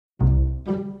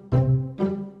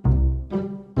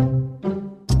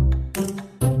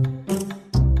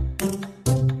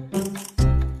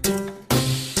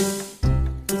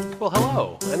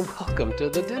to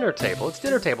the dinner table. It's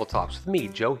Dinner Table Talks with me,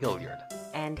 Joe Hilliard.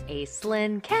 And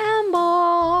Aislinn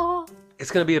Campbell. It's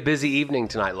going to be a busy evening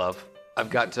tonight, love. I've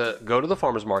got to go to the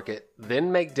farmer's market,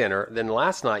 then make dinner. Then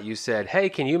last night you said, hey,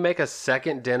 can you make a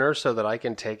second dinner so that I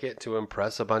can take it to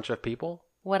impress a bunch of people?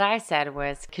 What I said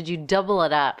was, could you double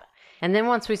it up? And then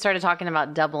once we started talking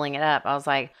about doubling it up, I was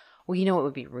like, well, you know what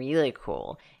would be really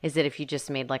cool is that if you just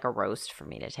made like a roast for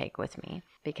me to take with me,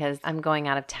 because I'm going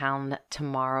out of town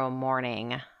tomorrow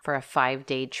morning for a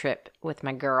 5-day trip with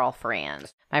my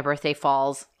girlfriend. My birthday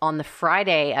falls on the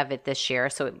Friday of it this year,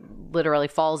 so it literally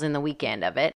falls in the weekend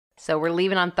of it. So we're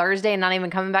leaving on Thursday and not even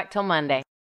coming back till Monday.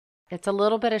 It's a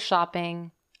little bit of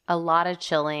shopping, a lot of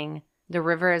chilling. The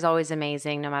river is always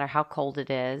amazing, no matter how cold it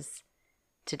is,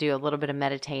 to do a little bit of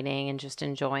meditating and just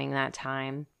enjoying that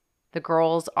time. The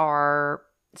girls are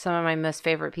some of my most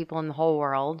favorite people in the whole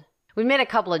world. We've made a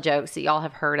couple of jokes that y'all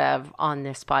have heard of on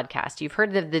this podcast. You've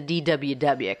heard of the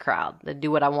DWW crowd, the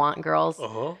Do What I Want girls.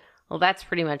 Uh-huh. Well, that's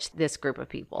pretty much this group of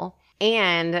people.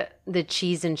 And the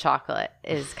cheese and chocolate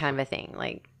is kind of a thing.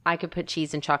 Like, I could put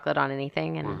cheese and chocolate on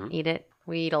anything and eat it.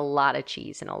 We eat a lot of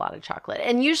cheese and a lot of chocolate.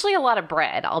 And usually a lot of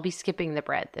bread. I'll be skipping the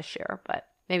bread this year, but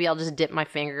maybe I'll just dip my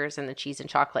fingers in the cheese and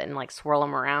chocolate and like swirl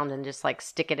them around and just like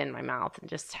stick it in my mouth and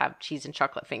just have cheese and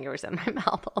chocolate fingers in my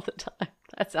mouth all the time.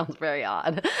 That sounds very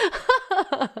odd.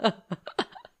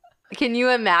 Can you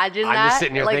imagine that? I'm just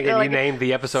sitting here thinking you named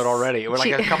the episode already. We're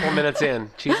like a couple minutes in.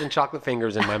 Cheese and chocolate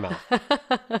fingers in my mouth.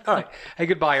 All right. Hey,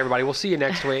 goodbye, everybody. We'll see you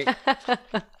next week.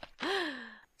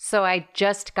 So I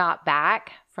just got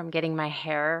back from getting my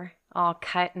hair all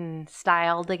cut and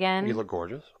styled again. You look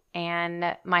gorgeous.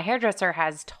 And my hairdresser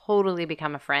has totally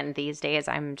become a friend these days.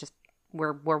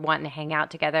 We're wanting to hang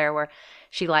out together, where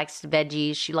she likes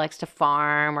veggies, she likes to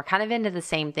farm. We're kind of into the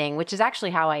same thing, which is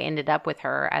actually how I ended up with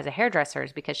her as a hairdresser,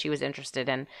 is because she was interested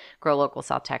in Grow Local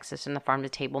South Texas and the farm to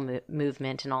table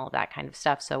movement and all of that kind of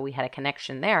stuff. So we had a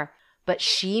connection there. But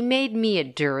she made me a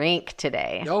drink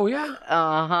today. Oh, yeah?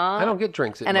 Uh-huh. I don't get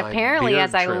drinks at and my apparently, beard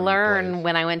as I trim learned place.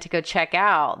 when I went to go check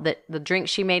out, that the drink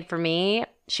she made for me,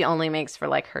 she only makes for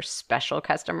like her special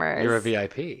customers. You're a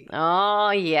VIP. Oh,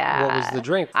 yeah. What was the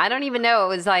drink? I don't even know. It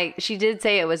was like, she did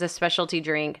say it was a specialty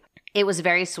drink. It was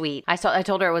very sweet. I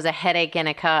told her it was a headache in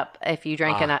a cup if you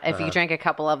drank you drank a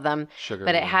couple of them. Sugar.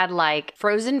 But it had like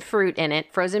frozen fruit in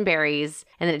it, frozen berries,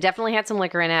 and then it definitely had some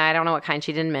liquor in it. I don't know what kind,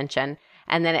 she didn't mention.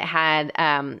 And then it had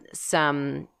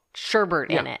some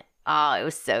sherbet in it. Oh, it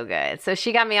was so good. So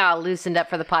she got me all loosened up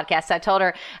for the podcast. I told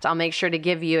her, I'll make sure to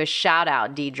give you a shout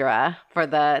out, Deidre, for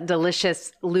the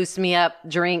delicious loose me up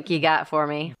drink you got for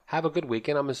me. Have a good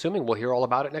weekend. I'm assuming we'll hear all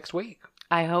about it next week.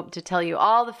 I hope to tell you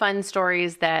all the fun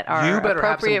stories that are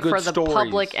appropriate for the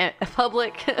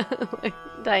public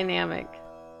dynamic.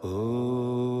 Ooh.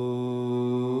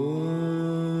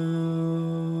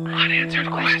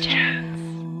 Unanswered questions.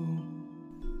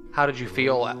 How did you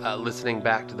feel listening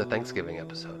back to the Thanksgiving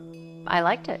episode? I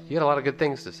liked it. You had a lot of good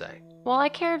things to say. Well, I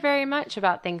care very much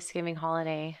about Thanksgiving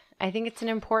holiday. I think it's an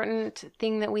important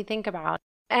thing that we think about.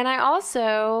 And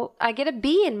I get a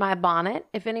bee in my bonnet,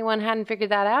 if anyone hadn't figured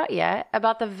that out yet,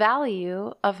 about the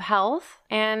value of health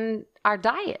and our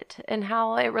diet and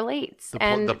how it relates.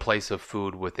 The place of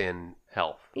food within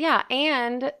health. Yeah,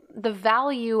 and the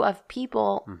value of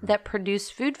people that produce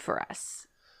food for us.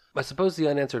 I suppose the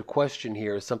unanswered question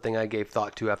here is something I gave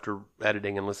thought to after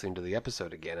editing and listening to the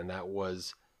episode again, and that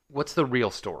was, what's the real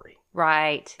story?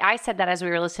 Right. I said that as we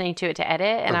were listening to it to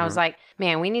edit, and I was like,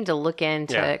 man, we need to look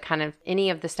into kind of any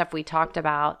of the stuff we talked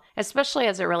about, especially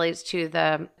as it relates to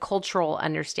the cultural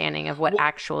understanding of what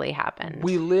actually happened.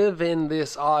 We live in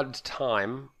this odd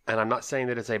time, and I'm not saying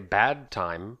that it's a bad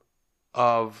time,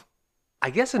 of, I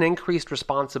guess, an increased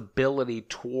responsibility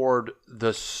toward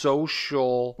the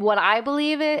social... What I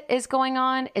believe is going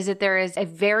on is that there is a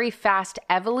very fast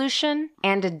evolution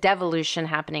and a devolution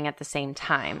happening at the same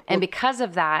time. And because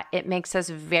of that, it makes us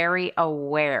very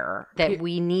aware that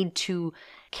we need to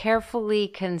carefully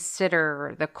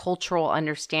consider the cultural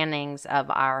understandings of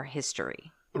our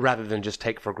history. Rather than just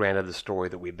take for granted the story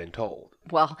that we've been told.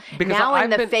 Well, because now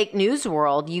in the fake news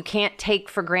world, you can't take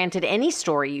for granted any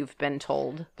story you've been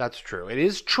told. That's true. It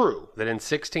is true that in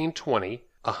 1620,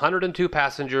 102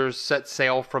 passengers set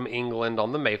sail from England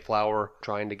on the Mayflower.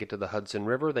 Trying to get to the Hudson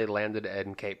River, they landed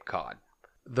in Cape Cod.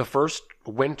 The first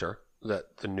winter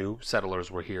that the new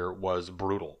settlers were here was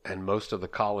brutal, and most of the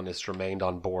colonists remained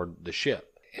on board the ship.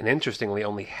 And interestingly,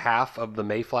 only half of the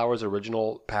Mayflower's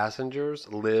original passengers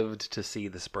lived to see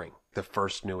the spring, the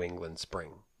first New England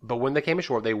spring. But when they came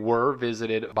ashore, they were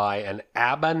visited by an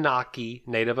Abenaki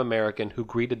Native American who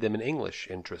greeted them in English,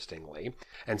 interestingly.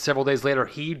 And several days later,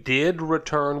 he did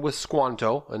return with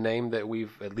Squanto, a name that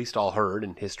we've at least all heard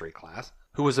in history class,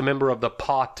 who was a member of the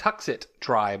Pawtuxet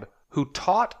tribe, who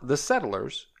taught the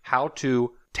settlers how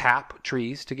to tap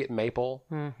trees to get maple,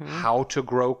 how to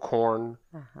grow corn,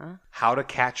 how to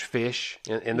catch fish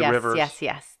in the rivers.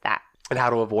 Yes, that. And how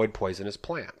to avoid poisonous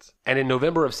plants. And in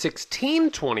November of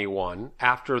 1621,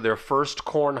 after their first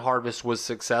corn harvest was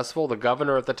successful, the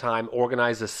governor at the time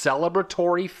organized a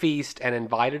celebratory feast and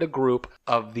invited a group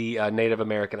of the Native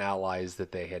American allies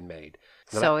that they had made.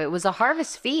 So it was a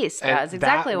harvest feast. That's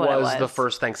exactly what it was. That was the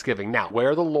first Thanksgiving. Now,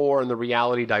 where the lore and the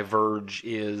reality diverge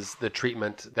is the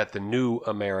treatment that the new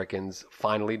Americans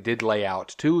finally did lay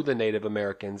out to the Native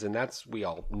Americans. And that's, we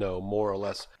all know more or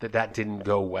less, that didn't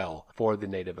go well for the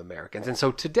Native Americans. And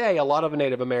so today, a lot of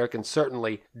Native Americans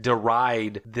certainly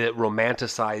deride the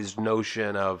romanticized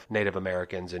notion of Native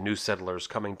Americans and new settlers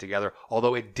coming together,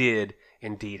 although it did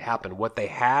indeed happen. What they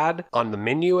had on the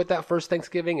menu at that first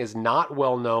Thanksgiving is not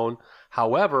well known.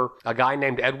 However, a guy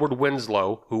named Edward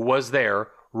Winslow, who was there,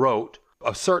 wrote,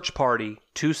 a search party,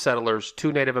 2 settlers,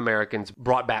 2 Native Americans,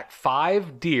 brought back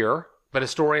 5 deer, but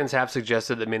historians have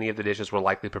suggested that many of the dishes were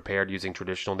likely prepared using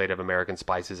traditional Native American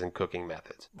spices and cooking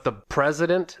methods. The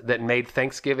president that made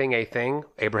Thanksgiving a thing,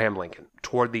 Abraham Lincoln,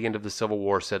 toward the end of the Civil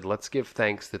War said, let's give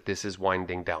thanks that this is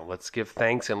winding down. Let's give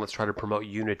thanks and let's try to promote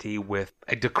unity with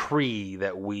a decree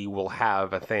that we will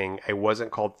have a thing. It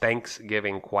wasn't called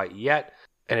Thanksgiving quite yet.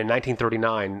 And in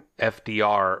 1939,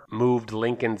 FDR moved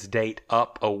Lincoln's date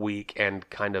up a week and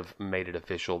kind of made it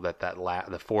official that the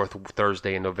 4th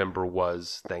Thursday in November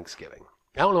was Thanksgiving.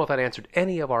 I don't know if that answered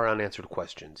any of our unanswered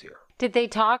questions here. Did they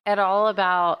talk at all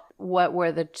about what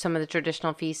were some of the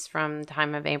traditional feasts from the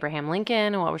time of Abraham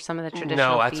Lincoln? What were some of the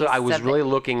traditional feasts? No, I was really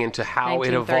looking into how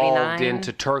it 1939? evolved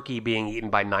into turkey being eaten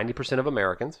by 90% of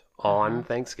Americans on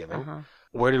Thanksgiving.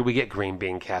 Where did we get green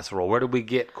bean casserole? Where did we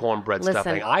get cornbread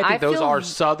stuffing? I think those are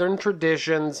Southern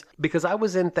traditions, because I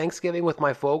was in Thanksgiving with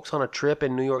my folks on a trip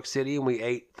in New York City, and we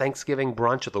ate Thanksgiving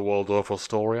brunch at the Waldorf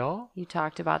Astoria. You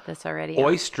talked about this already.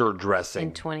 Oyster dressing.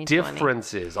 In 2020.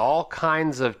 Differences. All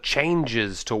kinds of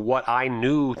changes to what I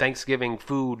knew Thanksgiving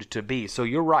food to be. So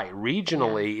you're right.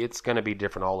 Regionally, it's going to be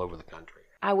different all over the country.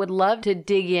 I would love to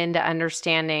dig into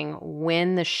understanding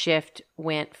when the shift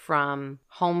went from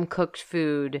home-cooked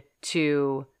food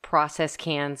to processed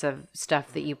cans of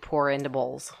stuff that you pour into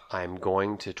bowls. I'm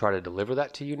going to try to deliver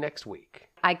that to you next week.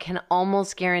 I can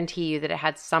almost guarantee you that it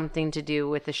had something to do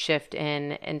with the shift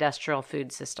in industrial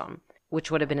food system, which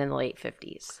would have been in the late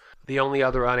 50s. The only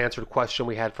other unanswered question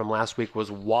we had from last week was,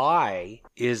 why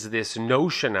is this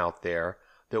notion out there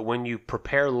that when you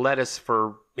prepare lettuce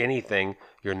for anything,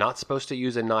 you're not supposed to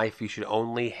use a knife, you should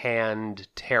only hand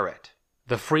tear it?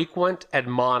 The frequent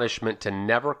admonishment to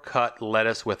never cut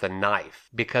lettuce with a knife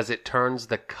because it turns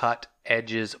the cut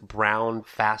edges brown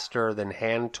faster than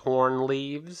hand-torn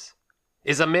leaves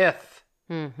is a myth.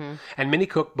 And many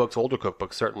cookbooks, older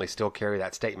cookbooks, certainly still carry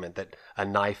that statement that a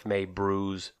knife may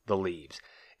bruise the leaves.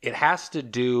 It has to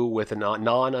do with a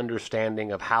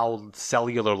non-understanding of how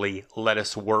cellularly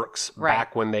lettuce works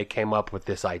back when they came up with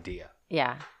this idea.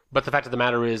 Yeah. But the fact of the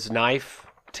matter is, knife,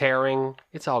 tearing,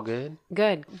 it's all good.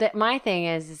 Good. My thing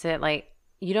is that, like,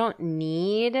 you don't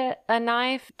need a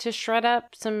knife to shred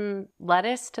up some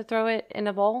lettuce to throw it in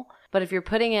a bowl. But if you're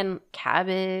putting in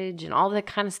cabbage and all the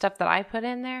kind of stuff that I put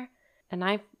in there, a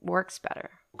knife works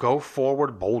better. Go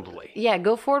forward boldly. Yeah,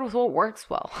 go forward with what works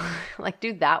well. Like,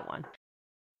 do that one.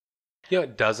 You know,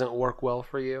 it doesn't work well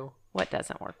for you. What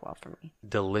doesn't work well for me?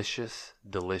 Delicious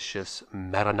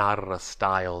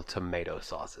marinara-style tomato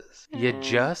sauces. You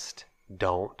just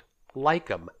don't like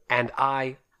them. And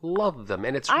I love them.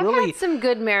 And I've had some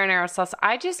good marinara sauce.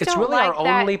 I just don't really like our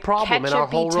that only problem in our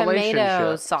whole tomato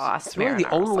relationship. sauce. It's really the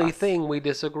only sauce. thing we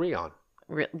disagree on.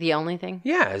 The only thing?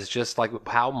 Yeah, it's just like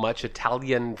how much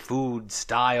Italian food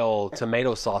style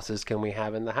tomato sauces can we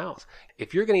have in the house?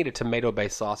 If you're going to eat a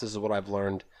tomato-based sauce, this is what I've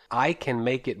learned, I can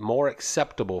make it more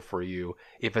acceptable for you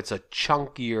if it's a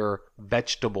chunkier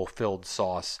vegetable-filled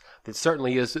sauce that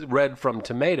certainly is red from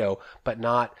tomato, but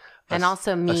not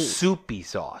also meat. A soupy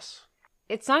sauce.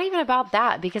 It's not even about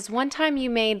that, because one time you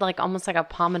made like almost like a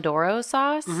pomodoro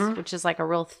sauce, which is like a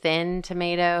real thin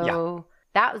tomato. Yeah.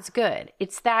 That was good.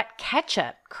 It's that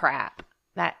ketchup crap,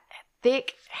 that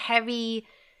thick, heavy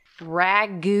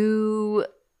ragu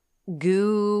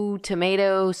goo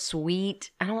tomato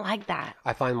sweet. I don't like that.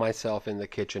 I find myself in the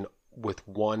kitchen with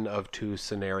one of 2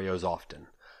 scenarios often.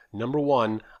 Number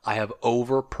 1, I have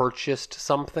over-purchased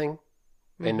something,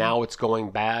 and now it's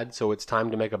going bad, so it's time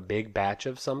to make a big batch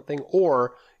of something.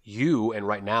 Or You, and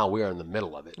right now we are in the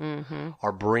middle of it,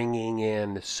 are bringing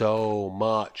in so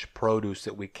much produce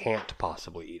that we can't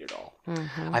possibly eat it all.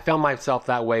 I found myself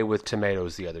that way with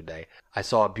tomatoes the other day. I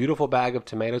saw a beautiful bag of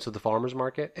tomatoes at the farmer's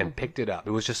market and picked it up.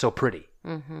 It was just so pretty.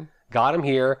 Got them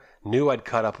here, knew I'd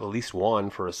cut up at least one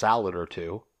for a salad or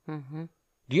two.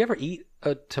 Do you ever eat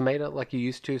a tomato like you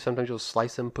used to? Sometimes you'll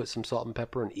slice them, put some salt and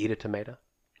pepper, and eat a tomato?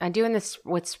 I'm doing this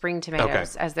with spring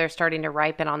tomatoes as they're starting to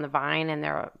ripen on the vine, and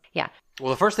Well,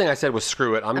 the first thing I said was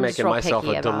screw it. I'm making real myself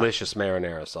picky a about- delicious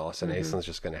marinara sauce, and Aislinn's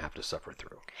just going to have to suffer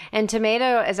through. And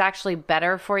tomato is actually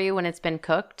better for you when it's been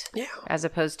cooked, as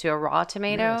opposed to a raw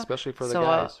tomato. Yeah, especially for the so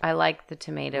guys. I like the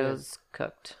tomatoes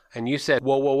cooked. And you said,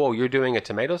 whoa, you're doing a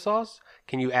tomato sauce?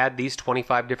 Can you add these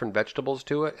 25 different vegetables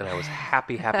to it? And I was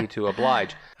happy to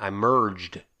oblige. I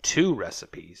merged 2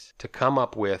 recipes to come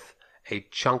up with a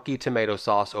chunky tomato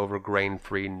sauce over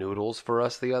grain-free noodles for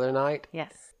us the other night.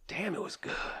 Yes. Damn, it was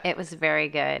good. It was very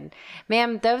good.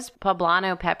 Ma'am, those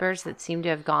poblano peppers that seem to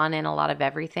have gone in a lot of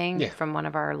everything from one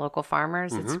of our local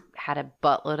farmers, it's had a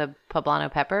buttload of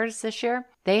poblano peppers this year.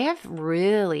 They have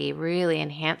really, really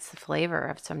enhanced the flavor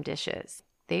of some dishes.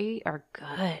 They are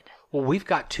good. Well, we've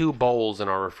got 2 bowls in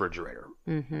our refrigerator.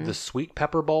 The sweet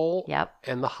pepper bowl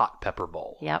and the hot pepper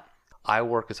bowl. Yep. I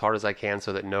work as hard as I can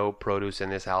so that no produce in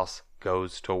this house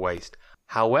goes to waste.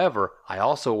 However, I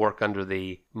also work under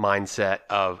the mindset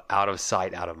of out of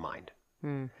sight, out of mind.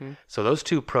 So those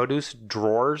 2 produce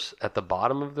drawers at the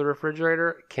bottom of the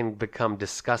refrigerator can become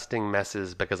disgusting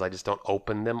messes because I just don't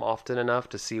open them often enough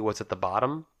to see what's at the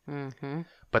bottom.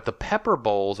 But the pepper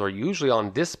bowls are usually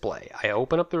on display. I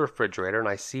open up the refrigerator and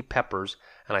I see peppers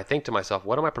and I think to myself,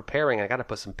 what am I preparing? I got to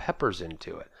put some peppers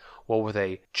into it. Well, with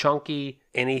a chunky,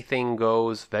 anything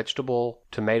goes vegetable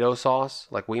tomato sauce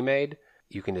like we made,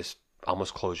 you can just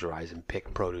almost close your eyes and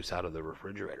pick produce out of the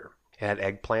refrigerator. It had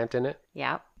eggplant in it.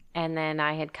 Yep. And then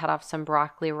I had cut off some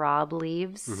broccoli rabe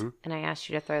leaves, and I asked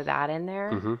you to throw that in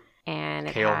there. And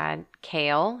it had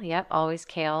kale. Yep, always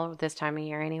kale this time of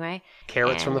year anyway.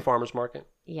 Carrots from the farmer's market.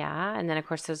 Yeah, and then of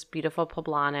course those beautiful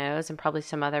poblanos and probably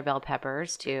some other bell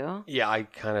peppers too. Yeah, I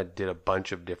kind of did a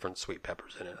bunch of different sweet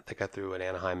peppers in it. I think I threw an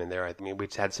Anaheim in there. I mean, we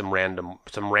just had some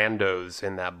randos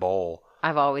in that bowl.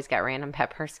 I've always got random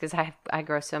peppers because I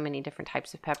grow so many different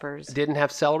types of peppers. Didn't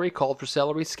have celery, called for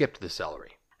celery, skipped the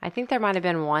celery. I think there might have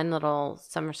been one little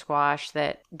summer squash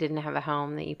that didn't have a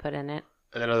home that you put in it.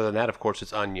 And then other than that, of course,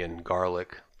 it's onion,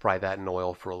 garlic. Fry that in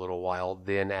oil for a little while.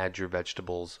 Then add your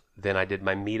vegetables. Then I did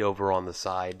my meat over on the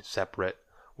side, separate,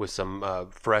 with some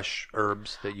fresh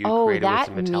herbs that you created with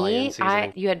some Italian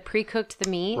seasoning. You had pre-cooked the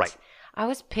meat? Right. I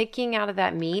was picking out of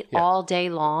that meat all day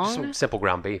long. Some simple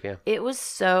ground beef, yeah. It was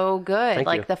so good.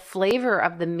 Thank you. The flavor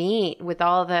of the meat with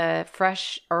all the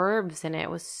fresh herbs in it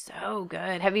was so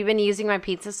good. Have you been using my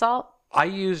pizza salt? I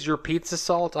use your pizza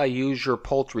salt. I use your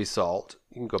poultry salt.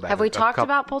 You can go back. Have we talked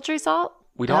about poultry salt?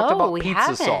 We talked about pizza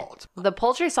haven't. salt. The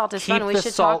poultry salt is Keep fun. We the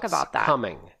should talk salts about that.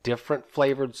 coming. Different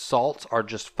flavored salts are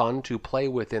just fun to play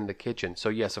with in the kitchen. So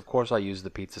yes, of course I use the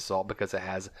pizza salt because it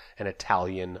has an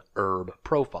Italian herb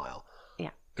profile.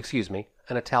 Yeah. Excuse me,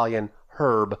 an Italian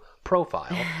herb profile.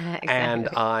 Exactly. And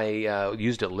I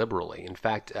used it liberally. In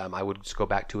fact, I would just go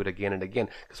back to it again and again.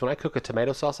 Because when I cook a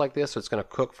tomato sauce like this, so it's going to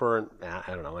cook for,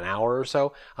 I don't know, an hour or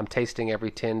so, I'm tasting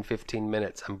every 10, 15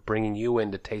 minutes. I'm bringing you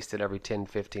in to taste it every 10,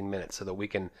 15 minutes so that we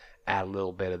can add a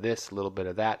little bit of this, a little bit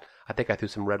of that. I think I threw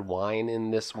some red wine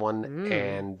in this one.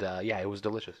 And yeah, it was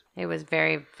delicious. It was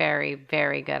very, very,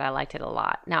 very good. I liked it a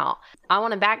lot. Now, I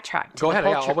want to backtrack to Go the ahead.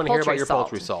 I want to hear about your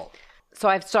poultry salt. So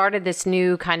I've started this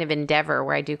new kind of endeavor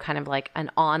where I do kind of like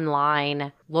an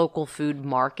online local food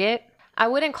market. I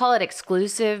wouldn't call it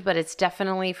exclusive, but it's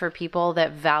definitely for people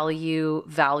that value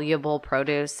valuable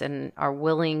produce and are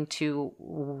willing to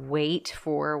wait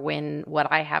for when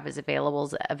what I have is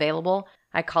available.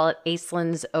 I call it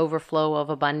Aislinn's Overflow of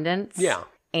Abundance. Yeah.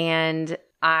 And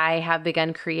I have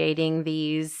begun creating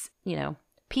these,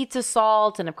 pizza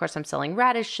salt, and of course I'm selling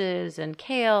radishes and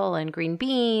kale and green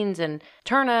beans and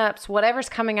turnips, whatever's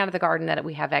coming out of the garden that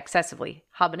we have excessively,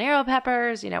 habanero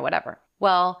peppers, whatever.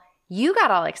 Well, you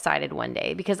got all excited one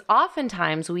day because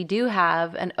oftentimes we do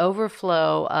have an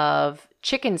overflow of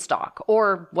chicken stock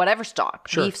or whatever stock,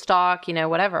 beef stock,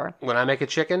 whatever. When I make a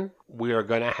chicken, we are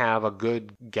going to have a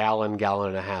good gallon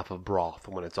and a half of broth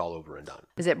when it's all over and done.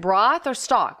 Is it broth or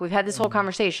stock? We've had this whole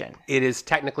conversation. It is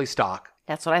technically stock.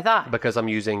 That's what I thought. Because I'm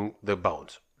using the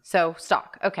bones. So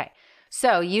stock. Okay.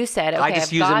 So you said, okay, I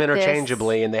just use them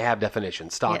interchangeably and they have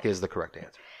definitions. Stock is the correct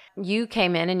answer. You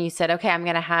came in and you said, okay, I'm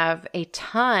going to have a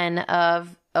ton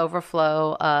of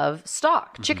overflow of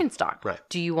stock, chicken stock. Right.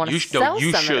 Do you want to sell some of it?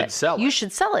 You should sell it. You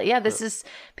should sell it. Yeah,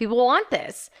 people want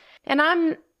this. And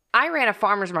I'm I ran a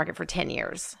farmer's market for 10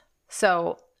 years.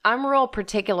 So I'm real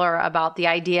particular about the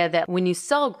idea that when you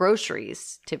sell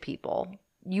groceries to people,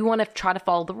 you want to try to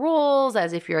follow the rules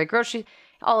as if you're a grocery,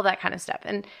 all of that kind of stuff.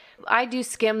 And I do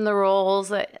skim the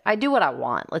rules. I do what I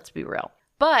want, let's be real.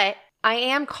 But I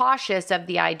am cautious of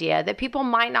the idea that people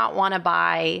might not want to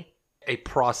buy a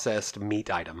processed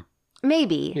meat item.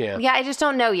 Maybe. Yeah. I just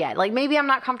don't know yet. Like maybe I'm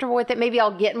not comfortable with it. Maybe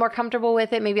I'll get more comfortable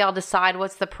with it. Maybe I'll decide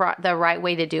what's the right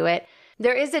way to do it.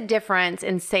 There is a difference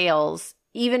in sales,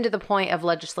 even to the point of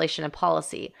legislation and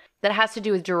policy, that has to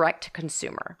do with direct to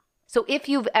consumer. So if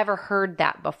you've ever heard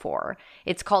that before,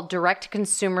 it's called direct to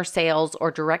consumer sales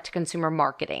or direct to consumer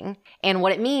marketing. And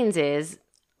what it means is,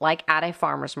 like at a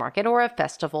farmer's market or a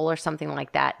festival or something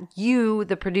like that, you,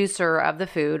 the producer of the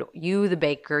food, you, the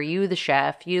baker, you, the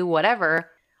chef, you, whatever,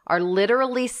 are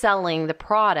literally selling the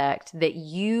product that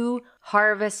you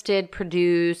harvested,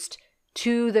 produced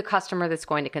to the customer that's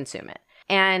going to consume it.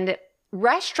 And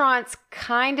restaurants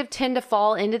kind of tend to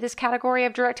fall into this category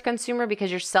of direct to consumer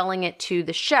because you're selling it to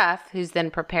the chef who's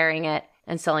then preparing it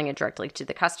and selling it directly to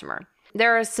the customer.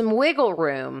 There is some wiggle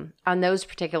room on those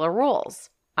particular rules.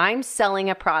 I'm selling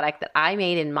a product that I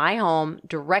made in my home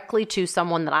directly to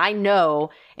someone that I know.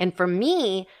 And for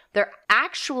me, they're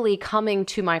actually coming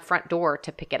to my front door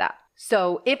to pick it up.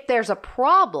 So if there's a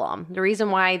problem, the reason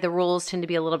why the rules tend to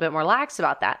be a little bit more lax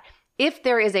about that, if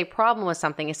there is a problem with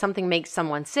something, if something makes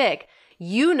someone sick,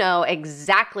 you know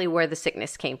exactly where the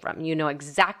sickness came from. You know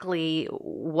exactly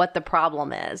what the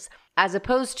problem is, as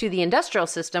opposed to the industrial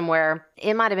system where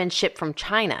it might have been shipped from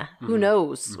China. Who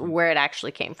knows where it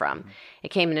actually came from? It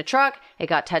came in a truck. It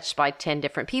got touched by 10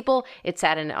 different people. It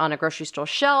sat on a grocery store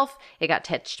shelf. It got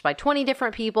touched by 20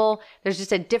 different people. There's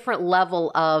just a different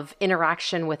level of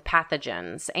interaction with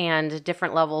pathogens and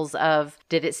different levels of,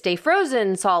 did it stay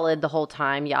frozen solid the whole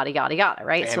time? Yada, yada, yada,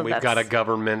 right? And we've got a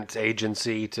government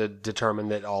agency to determine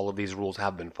that all of these rules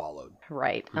have been followed.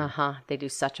 Right. They do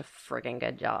such a friggin'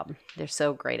 good job. They're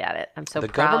so great at it. I'm so the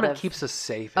proud of. The government keeps us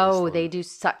safe. Oh, they do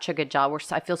such a good job.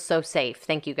 I feel so safe.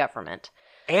 Thank you, government.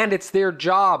 And it's their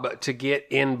job to get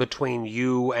in between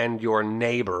you and your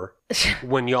neighbor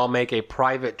when y'all make a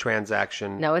private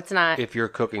transaction. No, it's not. If you're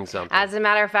cooking something. As a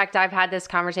matter of fact, I've had this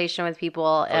conversation with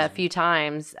people a few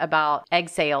times about egg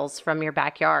sales from your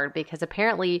backyard, because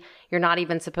apparently you're not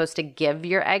even supposed to give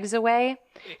your eggs away.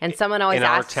 And someone always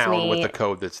asks me, in our town with the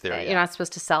code that's there, you're not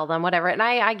supposed to sell them, whatever. And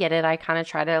I get it. I kind of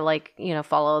try to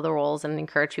follow the rules and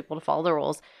encourage people to follow the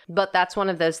rules. But that's one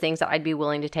of those things that I'd be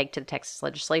willing to take to the Texas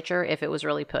legislature if it was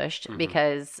really pushed,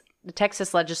 because the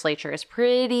Texas legislature is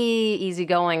pretty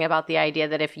easygoing about the idea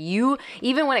that if you,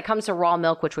 even when it comes to raw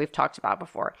milk, which we've talked about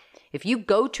before, if you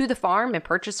go to the farm and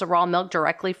purchase the raw milk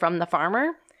directly from the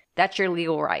farmer, that's your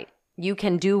legal right. You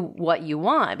can do what you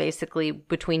want, basically,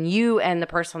 between you and the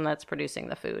person that's producing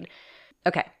the food.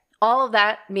 Okay. All of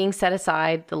that being set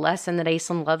aside, the lesson that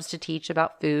Aislinn loves to teach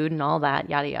about food and all that,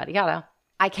 yada, yada, yada,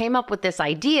 I came up with this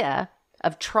idea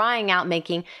of trying out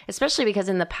making, especially because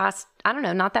in the past, I don't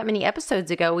know, not that many episodes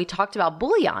ago, we talked about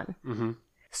bouillon.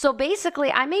 So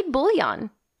basically, I made bouillon.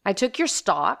 I took your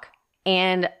stock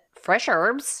and fresh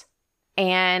herbs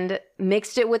and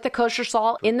mixed it with the kosher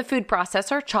salt in the food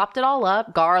processor, chopped it all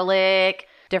up, garlic,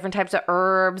 different types of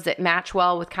herbs that match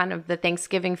well with kind of the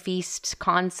Thanksgiving feast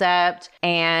concept,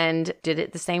 and did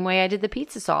it the same way I did the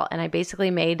pizza salt. And I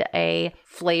basically made a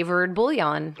flavored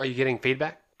bouillon. Are you getting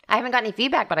feedback? I haven't got any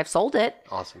feedback, but I've sold it.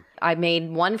 Awesome. I made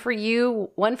one for you,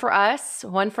 one for us,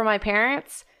 one for my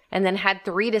parents, and then had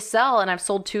 3 to sell, and I've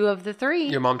sold 2 of the 3.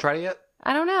 Your mom tried it yet?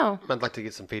 I don't know. I'd like to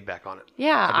get some feedback on it.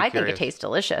 Yeah, I think it tastes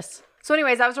delicious. So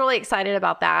anyways, I was really excited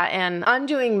about that, and I'm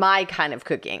doing my kind of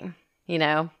cooking,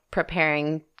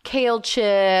 preparing kale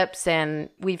chips, and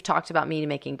we've talked about me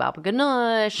making baba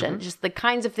ganoush and just the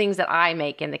kinds of things that I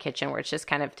make in the kitchen, where it's just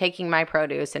kind of taking my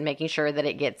produce and making sure that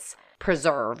it gets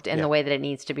preserved in the way that it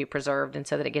needs to be preserved, and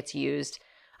so that it gets used.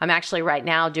 I'm actually right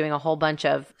now doing a whole bunch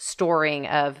of storing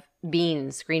of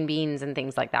beans, green beans and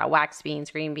things like that, wax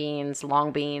beans, green beans,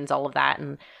 long beans, all of that,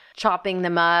 and chopping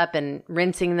them up and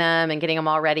rinsing them and getting them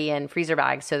all ready in freezer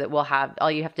bags, so that we'll have,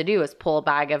 all you have to do is pull a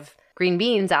bag of green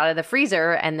beans out of the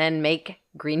freezer and then make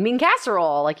green bean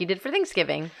casserole like you did for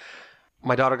Thanksgiving.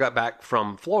 My daughter got back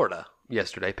from Florida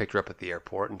yesterday, picked her up at the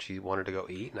airport, and she wanted to go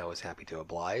eat, and I was happy to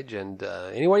oblige. And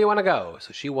anywhere you want to go.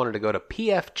 So she wanted to go to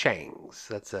P.F. Chang's.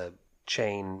 That's a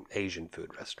chain Asian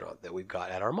food restaurant that we've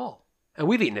got at our mall. And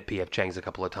we've eaten at P.F. Chang's a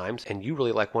couple of times, and you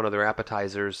really like one of their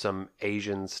appetizers, some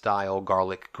Asian-style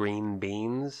garlic green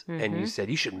beans, and you said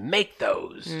you should make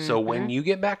those. So when you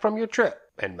get back from your trip,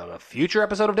 and on a future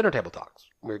episode of Dinner Table Talks,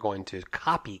 we're going to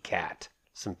copycat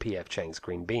some P.F. Chang's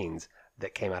green beans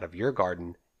that came out of your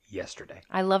garden yesterday.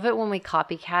 I love it when we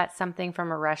copycat something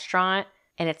from a restaurant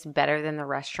and it's better than the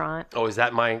restaurant. Oh, is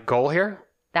that my goal here?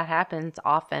 That happens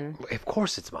often. Of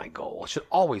course it's my goal. It should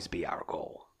always be our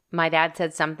goal. My dad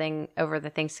said something over the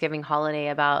Thanksgiving holiday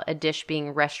about a dish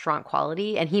being restaurant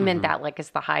quality, and he meant that like it's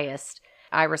the highest.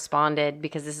 I responded,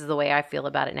 because this is the way I feel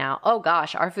about it now. Oh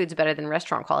gosh, our food's better than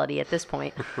restaurant quality at this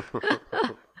point.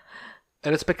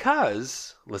 And it's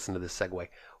because, listen to this segue,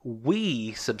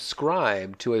 we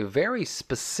subscribe to a very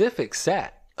specific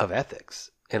set of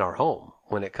ethics in our home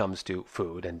when it comes to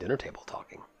food and dinner table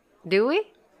talking. Do we?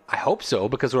 I hope so,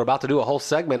 because we're about to do a whole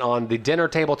segment on the dinner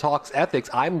table talks ethics.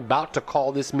 I'm about to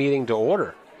call this meeting to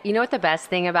order. You know what the best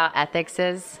thing about ethics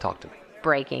is? Talk to me.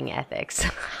 Breaking ethics.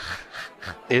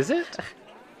 Is it?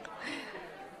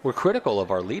 We're critical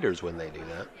of our leaders when they do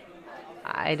that.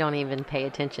 I don't even pay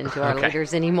attention to our Okay.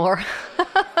 leaders anymore.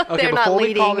 Okay, They're not before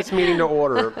we call leading. this meeting to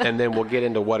order, and then we'll get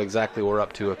into what exactly we're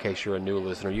up to in case you're a new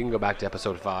listener, you can go back to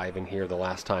episode 5 and hear the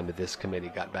last time that this committee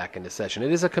got back into session.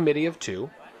 It is a committee of 2.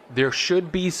 There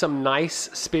should be some nice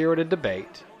spirited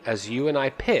debate as you and I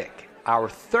pick our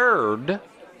third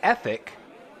ethic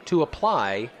to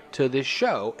apply to this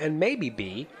show and maybe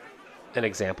be an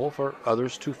example for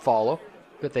others to follow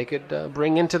that they could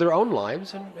bring into their own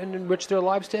lives and enrich their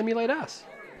lives to emulate us.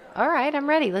 All right, I'm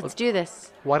ready. Let's do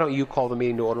this. Why don't you call the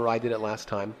meeting to order? I did it last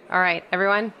time. All right,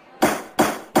 everyone.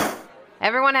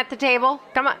 Everyone at the table.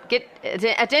 Come on, get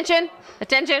attention.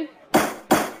 Attention.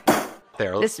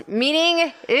 There. This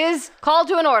meeting is called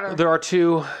to an order. There are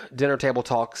 2 dinner table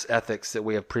talks ethics that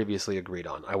we have previously agreed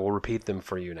on. I will repeat them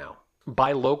for you now.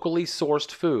 Buy locally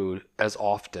sourced food as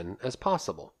often as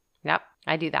possible. Yep,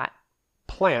 I do that.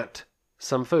 Plant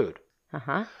some food.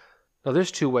 Uh-huh. Now, there's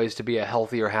 2 ways to be a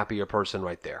healthier, happier person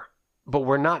right there. But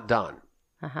we're not done.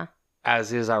 Uh-huh.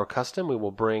 As is our custom, we will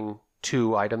bring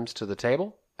 2 items to the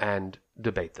table and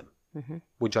debate them. Mm-hmm.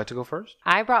 Would you like to go first?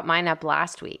 I brought mine up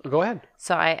last week. Go ahead.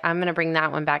 So I'm going to bring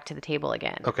that one back to the table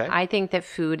again. Okay. I think that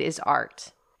food is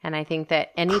art. And I think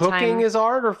that anytime... Cooking is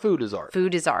art or food is art?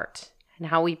 Food is art. And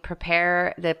how we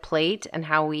prepare the plate and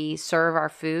how we serve our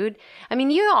food. I mean,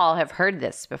 you all have heard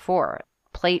this before.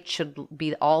 Plate should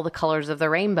be all the colors of the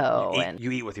rainbow.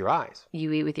 You eat with your eyes.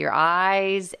 You eat with your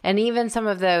eyes. And even some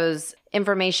of those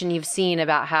information you've seen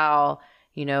about how,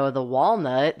 you know, the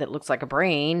walnut that looks like a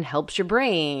brain helps your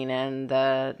brain. And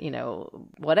the, you know,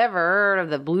 whatever,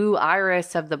 the blue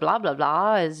iris of the blah, blah,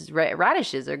 blah is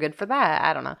radishes are good for that.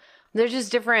 I don't know. There's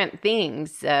just different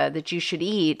things that you should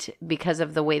eat because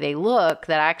of the way they look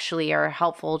that actually are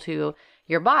helpful to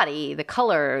your body, the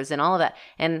colors and all of that.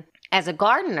 And as a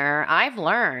gardener, I've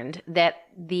learned that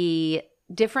the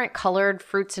different colored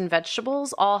fruits and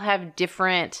vegetables all have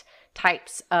different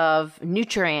types of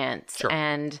nutrients Sure.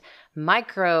 and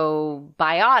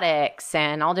microbiotics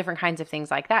and all different kinds of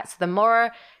things like that. So the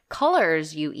more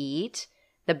colors you eat,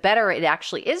 the better it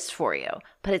actually is for you.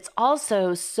 But it's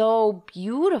also so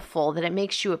beautiful that it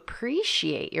makes you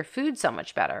appreciate your food so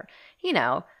much better. You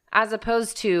know, as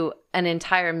opposed to an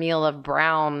entire meal of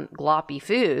brown gloppy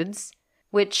foods,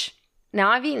 which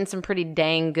now I've eaten some pretty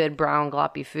dang good brown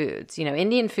gloppy foods. You know,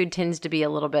 Indian food tends to be a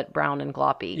little bit brown and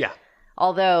gloppy. Yeah.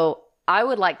 Although I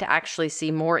would like to actually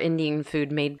see more Indian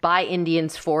food made by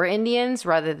Indians for Indians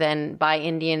rather than by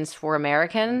Indians for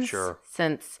Americans. Sure.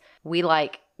 Since we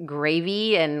like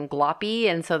gravy and gloppy,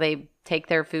 and so they take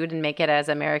their food and make it as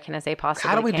American as they possibly can.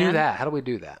 How do we do that? How do we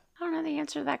do that? I don't know the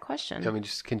answer to that question. I mean,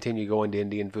 just continue going to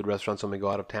Indian food restaurants when we go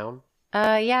out of town?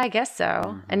 Yeah, I guess so.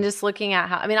 Mm-hmm. And just looking at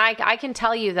how, I mean, I can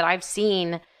tell you that I've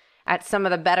seen at some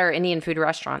of the better Indian food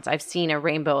restaurants, I've seen a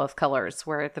rainbow of colors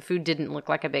where the food didn't look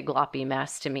like a big gloppy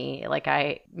mess to me. Like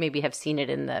I maybe have seen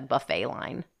it in the buffet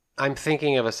line. I'm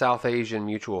thinking of a South Asian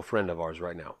mutual friend of ours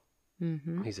right now.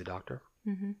 Mm-hmm. He's a doctor.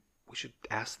 Mm-hmm. We should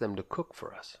ask them to cook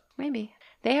for us. Maybe.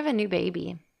 They have a new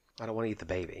baby. I don't want to eat the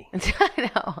baby.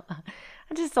 I know.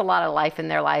 Just a lot of life in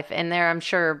their life. And they're, I'm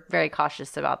sure, very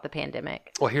cautious about the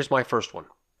pandemic. Well, here's my first one.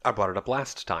 I brought it up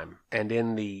last time. And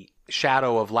in the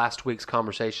shadow of last week's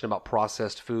conversation about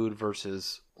processed food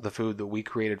versus the food that we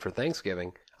created for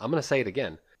Thanksgiving, I'm going to say it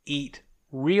again. Eat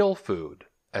real food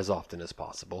as often as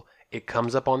possible. It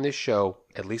comes up on this show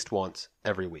at least once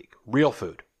every week. Real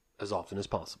food as often as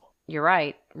possible. You're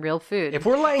right. Real food. If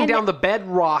we're laying down the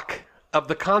bedrock of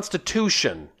the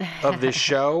constitution of this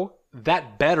show,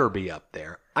 that better be up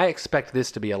there. I expect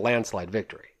this to be a landslide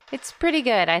victory. It's pretty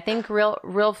good. I think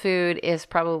real food is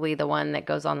probably the one that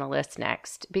goes on the list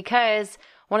next, because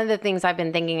one of the things I've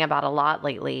been thinking about a lot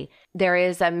lately, there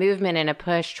is a movement and a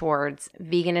push towards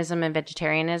veganism and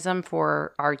vegetarianism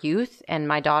for our youth, and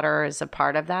my daughter is a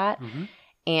part of that. Mm-hmm.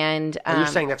 And Are you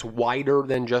saying that's wider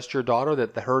than just your daughter,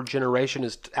 that her generation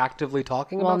is actively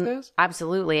talking about this?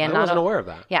 Absolutely. And I wasn't aware of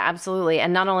that. Yeah, absolutely.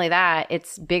 And not only that,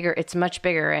 it's bigger. It's much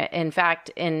bigger. In fact,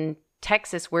 in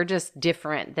Texas, we're just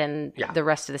different than the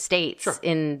rest of the states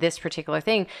in this particular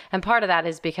thing. And part of that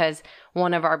is because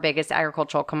one of our biggest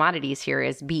agricultural commodities here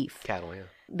is beef. Cattle, yeah.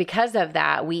 Because of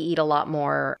that, we eat a lot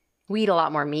more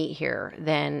meat here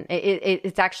than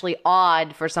it's actually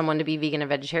odd for someone to be vegan and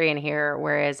vegetarian here,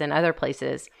 whereas in other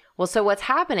places. Well, so what's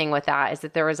happening with that is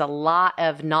that there is a lot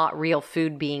of not real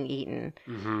food being eaten.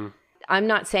 Mm-hmm. I'm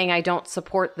not saying I don't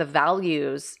support the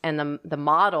values and the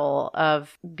model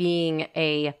of being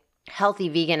a healthy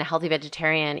vegan, a healthy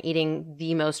vegetarian, eating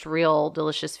the most real,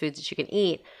 delicious foods that you can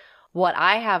eat. What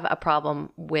I have a problem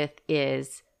with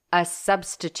is us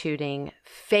substituting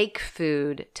fake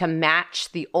food to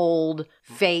match the old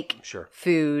fake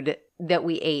food that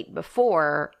we ate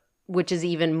before, which is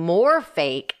even more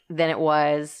fake than it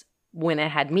was when it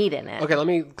had meat in it. Okay, let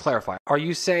me clarify. Are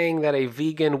you saying that a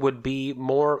vegan would be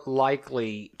more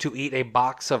likely to eat a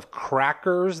box of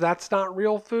crackers that's not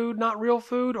real food?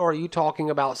 Or are you talking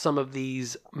about some of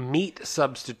these meat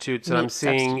substitutes that I'm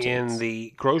seeing in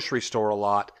the grocery store a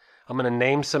lot? I'm going to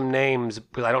name some names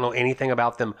because I don't know anything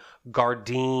about them.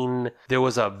 Gardein. There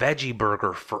was a veggie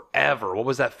burger forever. What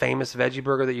was that famous veggie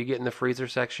burger that you get in the freezer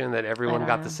section that everyone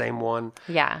got the same one?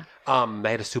 Yeah.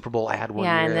 They had a Super Bowl ad one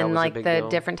year. Yeah, and then like the deal.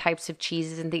 Different types of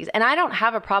cheeses and things. And I don't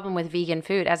have a problem with vegan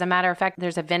food. As a matter of fact,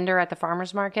 there's a vendor at the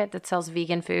farmer's market that sells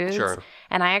vegan foods. Sure.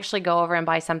 And I actually go over and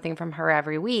buy something from her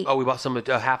every week. Oh, we bought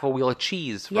half a wheel of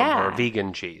cheese from her,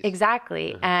 vegan cheese.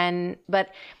 Exactly. Mm-hmm.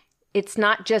 But it's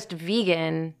not just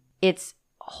vegan. It's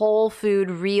whole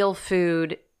food, real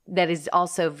food that is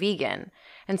also vegan.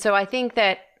 And so I think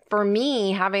that for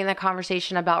me, having the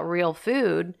conversation about real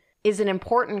food is an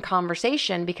important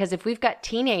conversation because if we've got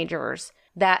teenagers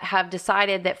that have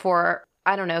decided that for,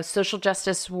 I don't know, social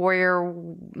justice warrior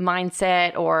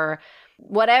mindset or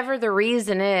whatever the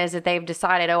reason is that they've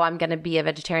decided, oh, I'm going to be a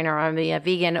vegetarian or I'm going to be a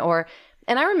vegan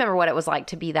and I remember what it was like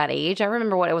to be that age. I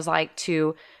remember what it was like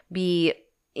to be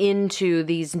into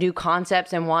these new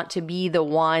concepts and want to be the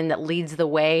one that leads the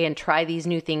way and try these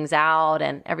new things out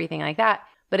and everything like that.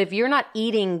 But if you're not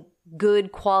eating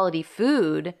good quality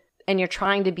food and you're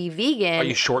trying to be vegan, are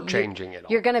you shortchanging it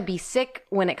all? You're going to be sick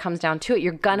when it comes down to it.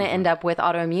 You're going to end up with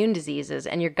autoimmune diseases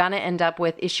and you're going to end up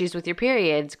with issues with your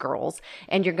periods, girls.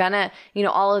 And you're going to,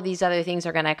 all of these other things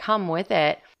are going to come with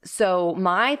it. So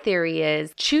my theory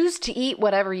is choose to eat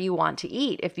whatever you want to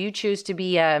eat. If you choose to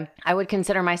be I would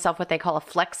consider myself what they call a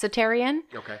flexitarian.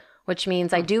 Okay. Which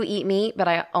means I do eat meat, but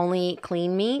I only eat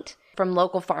clean meat from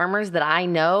local farmers that I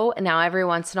know. Now, every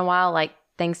once in a while, like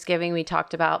Thanksgiving, we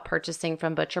talked about purchasing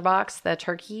from Butcher Box, the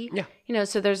turkey. Yeah.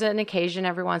 So there's an occasion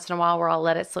every once in a while where I'll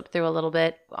let it slip through a little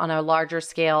bit on a larger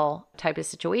scale type of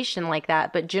situation like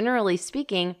that. But generally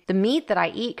speaking, the meat that I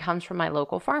eat comes from my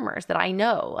local farmers that I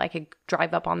know. I could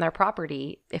drive up on their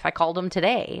property if I called them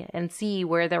today and see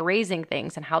where they're raising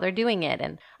things and how they're doing it.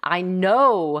 And I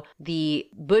know the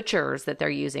butchers that they're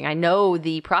using. I know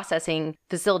the processing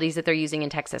facilities that they're using in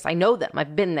Texas. I know them.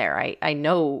 I've been there. I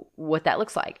know what that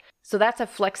looks like. So that's a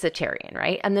flexitarian,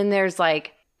 right? And then there's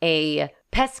like a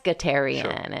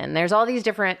pescatarian, and there's all these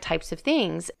different types of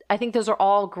things. I think those are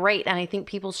all great, and I think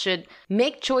people should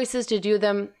make choices to do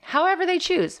them however they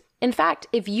choose. In fact,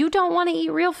 if you don't want to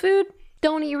eat real food,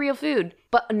 don't eat real food,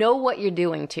 but know what you're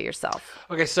doing to yourself.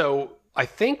 Okay, so I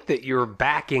think that you're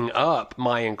backing up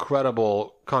my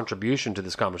incredible contribution to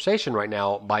this conversation right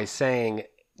now by saying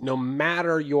no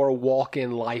matter your walk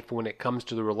in life when it comes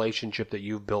to the relationship that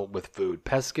you've built with food,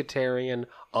 pescatarian,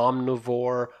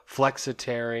 omnivore,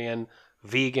 flexitarian,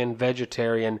 vegan,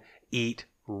 vegetarian, eat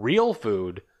real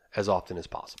food as often as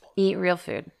possible. Eat real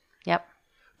food. Yep.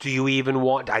 Do you even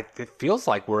want, it feels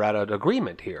like we're at an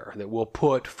agreement here that we'll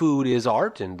put food is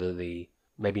art into the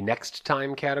maybe next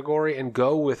time category and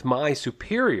go with my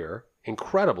superior,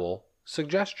 incredible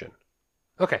suggestion.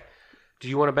 Okay. Do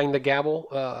you want to bang the gavel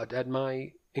at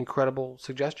my incredible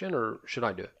suggestion, or should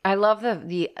I do it? I love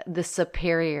the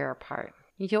superior part.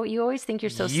 You always think you're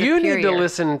so superior. You need to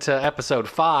listen to episode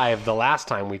 5, the last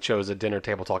time we chose a dinner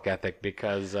table talk ethic,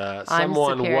 because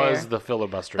someone was the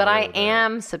filibuster. But I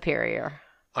am superior.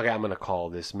 Okay, I'm going to call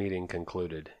this meeting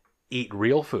concluded. Eat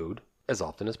real food as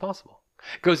often as possible.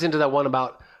 Goes into that one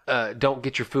about don't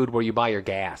get your food where you buy your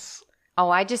gas. Oh,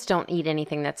 I just don't eat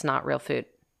anything that's not real food.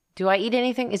 Do I eat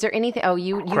anything? Is there anything? Oh,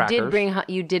 you did bring.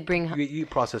 You eat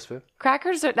processed food.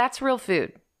 Crackers that's real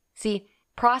food. See,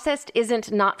 processed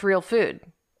isn't not real food.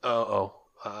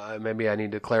 maybe I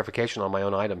need a clarification on my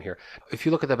own item here. If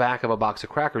you look at the back of a box of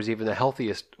crackers, even the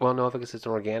healthiest, well, no, I guess it's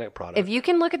an organic product. If you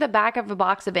can look at the back of a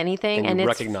box of anything And you and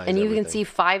recognize you can everything. see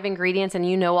 5 ingredients and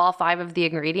you know all 5 of the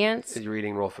ingredients, You're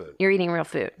eating real food. you're eating real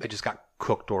food. It just got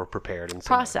cooked or prepared and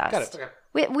Processed. Got it.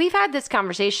 Okay. We've had this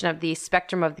conversation of the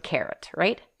spectrum of the carrot,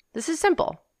 right? This is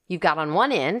simple. You've got on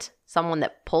one end someone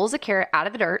that pulls a carrot out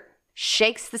of the dirt,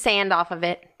 shakes the sand off of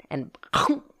it, and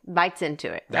bites into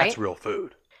it, right? That's real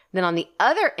food. Then on the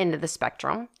other end of the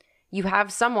spectrum, you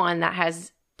have someone that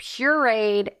has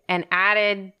pureed and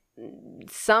added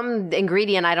some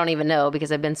ingredient I don't even know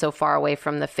because I've been so far away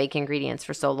from the fake ingredients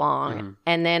for so long.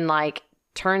 And then like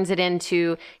turns it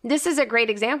into, this is a great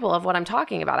example of what I'm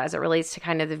talking about as it relates to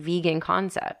kind of the vegan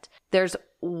concept. There's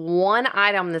one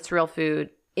item that's real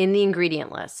food in the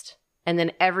ingredient list. And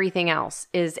then everything else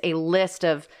is a list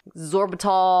of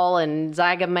sorbitol and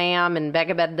zygamam and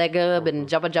begabedegub and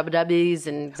jubba jubba dubbies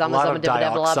and A lot of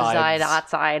dioxides.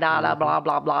 oxide, blah,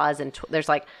 blah, blahs. And there's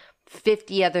like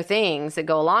 50 other things that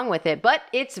go along with it. But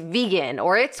it's vegan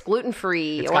or it's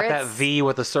gluten-free. It's or got that V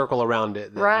with a circle around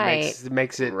it. That Right.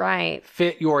 Makes it Right.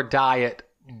 fit your diet,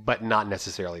 but not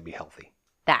necessarily be healthy.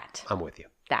 That. I'm with you.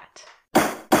 That.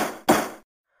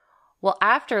 Well,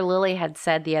 after Lily had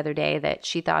said the other day that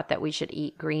she thought that we should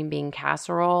eat green bean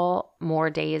casserole more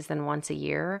days than once a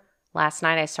year, last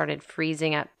night I started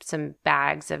freezing up some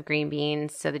bags of green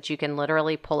beans so that you can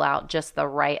literally pull out just the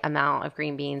right amount of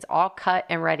green beans, all cut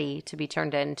and ready to be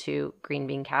turned into green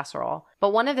bean casserole.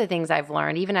 But one of the things I've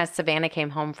learned, even as Savannah came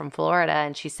home from Florida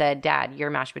and she said, Dad, your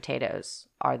mashed potatoes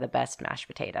are the best mashed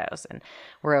potatoes. And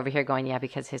we're over here going, yeah,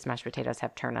 because his mashed potatoes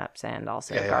have turnips and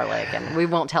also garlic. And we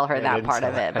won't tell her that part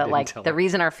of it. But like the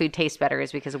reason our food tastes better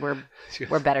is because we're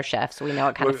better chefs. We know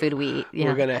what kind of food we eat.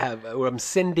 We're going to have, I'm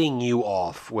sending you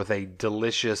off with a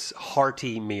delicious,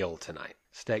 hearty meal tonight.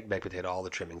 Steak, baked potato, all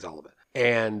the trimmings, all of it.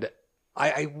 And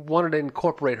I wanted to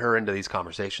incorporate her into these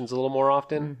conversations a little more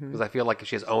often because I feel like if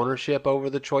she has ownership over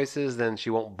the choices, then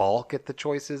she won't balk at the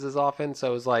choices as often. So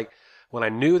it was like when I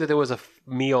knew that there was a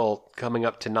meal coming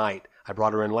up tonight, I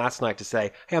brought her in last night to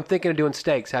say, hey, I'm thinking of doing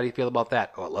steaks. How do you feel about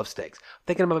that? Oh, I love steaks. I'm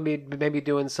thinking about maybe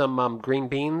doing some green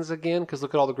beans again because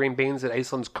look at all the green beans that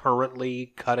Aislinn's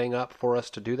currently cutting up for us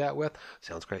to do that with.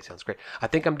 Sounds great. I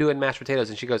think I'm doing mashed potatoes.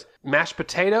 And she goes, mashed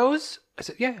potatoes? I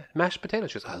said, yeah, mashed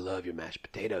potatoes. She goes, I love your mashed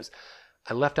potatoes.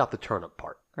 I left out the turnip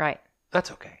part. Right.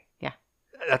 That's okay. Yeah.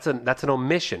 That's an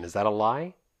omission. Is that a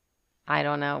lie? I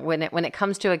don't know. When it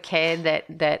comes to a kid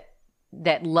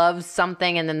that loves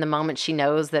something and then the moment she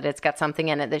knows that it's got something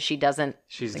in it that she doesn't.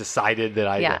 She's decided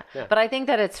that Yeah. But I think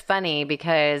that it's funny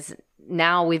because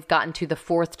now we've gotten to the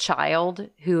 4th child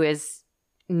who is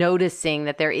noticing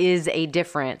that there is a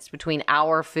difference between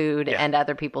our food and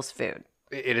other people's food.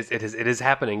 It is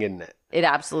happening, isn't it? It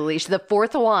absolutely. She's the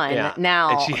 4th one now.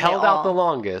 And she held out the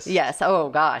longest. Yes. Oh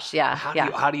gosh. Yeah.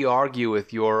 How do you argue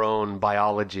with your own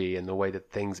biology and the way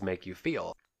that things make you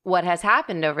feel? What has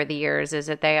happened over the years is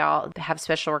that they all have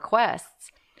special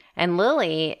requests. And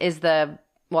Lily is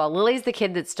Lily's the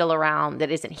kid that's still around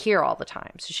that isn't here all the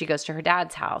time. So she goes to her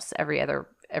dad's house every other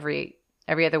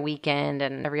weekend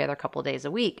and every other couple of days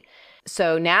a week.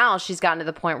 So now she's gotten to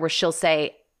the point where she'll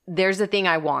say, there's the thing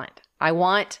I want. I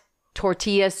want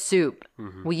tortilla soup.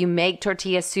 Will you make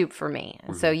tortilla soup for me?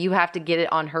 And so you have to get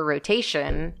it on her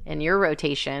rotation and your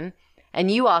rotation. And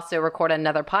you also record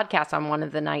another podcast on one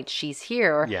of the nights she's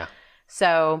here. Yeah.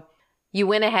 So you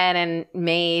went ahead and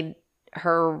made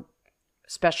her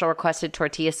special requested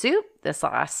tortilla soup this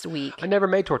last week. I never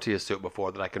made tortilla soup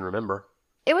before that I can remember.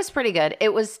 It was pretty good.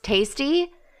 It was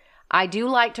tasty. I do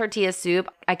like tortilla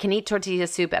soup. I can eat tortilla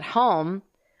soup at home,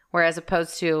 whereas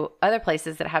opposed to other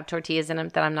places that have tortillas in them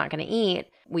that I'm not going to eat.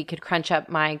 We could crunch up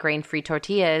my grain-free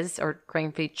tortillas or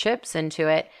grain-free chips into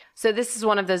it. So this is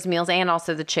one of those meals, and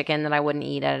also the chicken that I wouldn't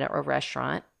eat at a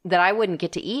restaurant that I wouldn't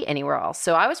get to eat anywhere else.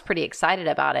 So I was pretty excited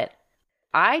about it.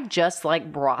 I just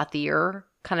like brothier,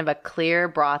 kind of a clear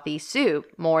brothy soup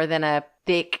more than a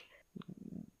thick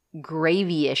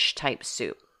gravy-ish type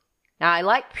soup. Now I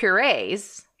like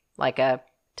purees, like a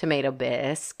tomato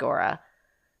bisque or a...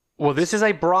 Well, this is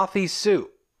a brothy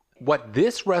soup. What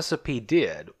this recipe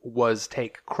did was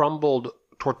take crumbled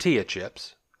tortilla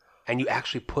chips and you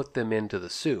actually put them into the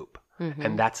soup.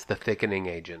 And that's the thickening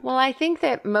agent. Well, I think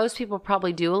that most people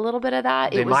probably do a little bit of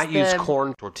that. They might use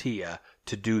corn tortilla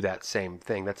to do that same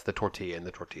thing. That's the tortilla in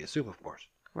the tortilla soup, of course.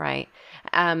 Right.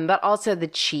 But also the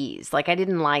cheese. Like, I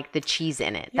didn't like the cheese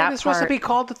in it. Yeah, that this part, recipe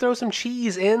called to throw some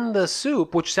cheese in the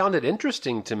soup, which sounded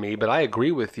interesting to me. But I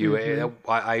agree with you.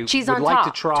 I Cheese would on like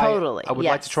top, to try. totally, I would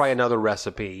like to yes. try another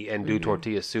recipe and do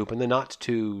tortilla soup in the not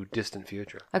too distant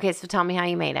future. Okay, so tell me how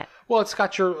you made it. Well, it's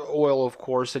got your oil, of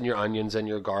course, and your onions and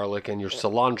your garlic and your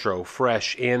cilantro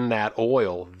fresh in that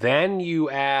oil. Then you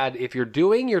add, if you're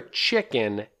doing your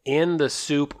chicken in the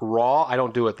soup raw, I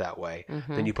don't do it that way.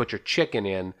 Then you put your chicken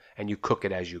in and you cook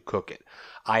it as you cook it.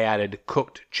 I added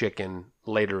cooked chicken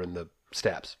later in the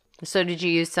steps. So did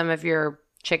you use some of your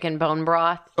chicken bone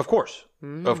broth? Of course.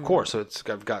 Of course. So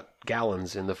I've got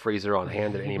gallons in the freezer on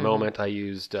hand at any moment. I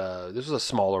used, this was a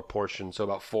smaller portion, so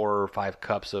about 4 or 5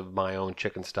 cups of my own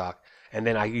chicken stock. And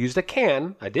then I used a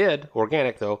can, I did,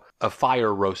 organic though, of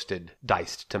fire roasted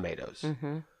diced tomatoes.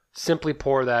 Simply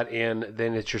pour that in.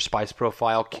 Then it's your spice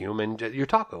profile, cumin, your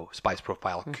taco spice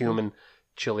profile, cumin,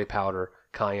 chili powder,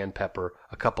 cayenne pepper,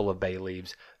 a couple of bay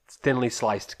leaves, thinly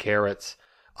sliced carrots.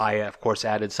 I, of course,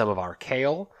 added some of our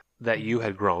kale that you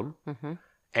had grown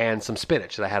and some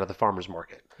spinach that I had at the farmer's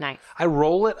market. Nice. I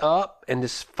roll it up and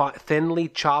just thinly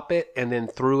chop it and then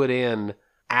threw it in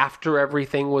after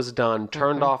everything was done,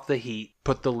 turned off the heat,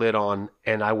 put the lid on,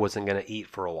 and I wasn't going to eat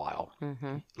for a while.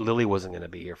 Lily wasn't going to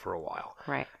be here for a while.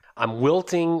 Right. I'm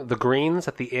wilting the greens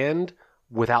at the end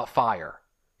without fire.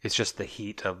 It's just the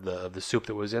heat of the soup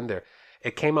that was in there.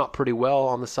 It came out pretty well.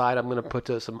 On the side, I'm going to put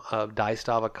some diced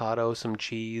avocado, some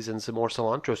cheese, and some more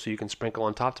cilantro so you can sprinkle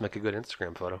on top to make a good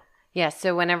Instagram photo. Yeah,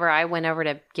 so whenever I went over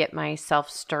to get myself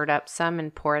stirred up some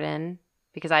and pour it in,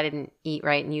 because I didn't eat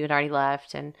right and you had already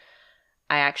left, and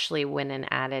I actually went and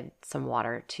added some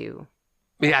water to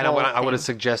Yeah, I would thing. have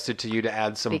suggested to you to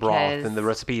add some broth, Because- and the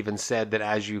recipe even said that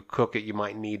as you cook it, you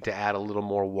might need to add a little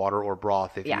more water or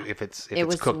broth if Yeah. it's it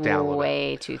was cooked down a little bit.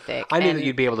 way too thick. I knew And that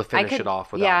you'd be able to I finish could- it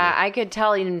off without Yeah, me. I could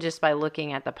tell even just by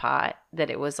looking at the pot that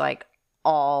it was like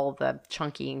all the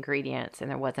chunky ingredients and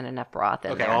there wasn't enough broth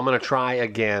in Okay, there. well, I'm going to try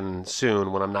again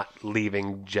soon when I'm not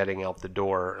leaving, jetting out the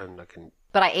door, and I can.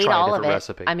 But I ate try a all of it. different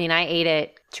recipe. I mean, I ate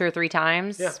it 2 or 3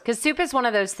 times. Yeah. Because soup is one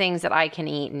of those things that I can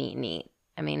eat and eat and eat.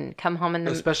 I mean, come home in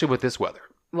the... Especially with this weather.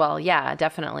 Well, yeah,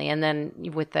 definitely. And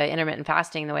then with the intermittent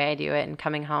fasting, the way I do it and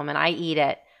coming home, and I eat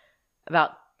it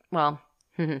about, well,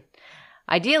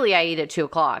 ideally I eat at 2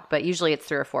 o'clock, but usually it's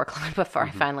 3 or 4 o'clock before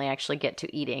I finally actually get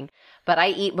to eating. But I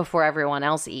eat before everyone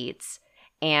else eats.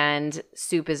 And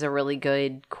soup is a really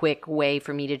good, quick way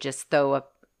for me to just throw a...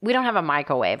 We don't have a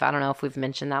microwave. I don't know if we've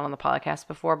mentioned that on the podcast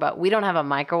before, but we don't have a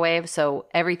microwave. So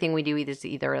everything we do is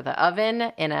either the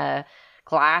oven in a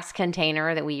glass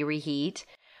container that we reheat,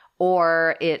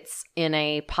 or it's in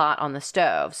a pot on the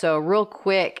stove. So a real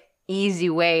quick, easy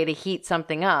way to heat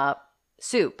something up,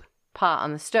 soup, pot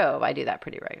on the stove. I do that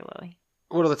pretty regularly.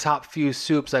 What are the top few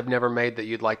soups I've never made that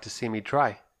you'd like to see me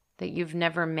try? That you've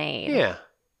never made. Yeah.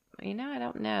 You know, I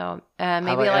don't know. Maybe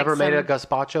Have I like ever made a some-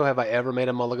 gazpacho? Have I ever made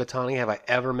a mulligatawny? Have I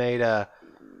ever made a...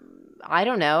 I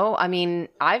don't know. I mean,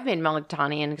 I've made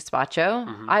mulligatawny and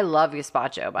gazpacho. I love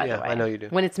gazpacho, by Yeah, the way. I know you do.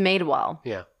 When it's made well.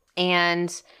 Yeah.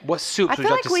 And What soups I would feel you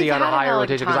like like to see we've on a had a higher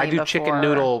rotation? Because I do mulligatawny chicken before.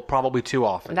 noodle probably too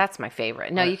often. that's my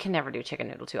favorite. No, you can never do chicken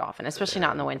noodle too often, especially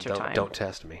not in the wintertime. Don't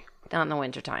test me. Not in the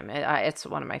wintertime. It's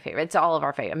one of my favorites. It's all of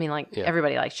our favorite. I mean, like, Yeah.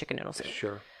 everybody likes chicken noodle soup.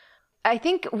 Sure. I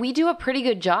think we do a pretty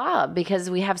good job because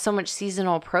we have so much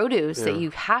seasonal produce that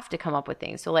you have to come up with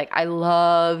things. So, like, I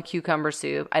love cucumber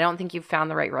soup. I don't think you've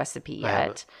found the right recipe I yet.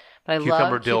 haven't. But I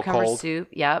Cucumber love dill cucumber cold. soup.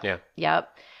 Yep. Yeah. Yep.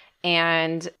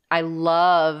 And I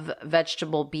love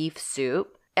vegetable beef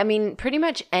soup. I mean, pretty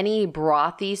much any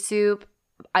brothy soup.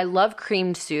 I love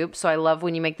creamed soup. So I love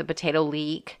when you make the potato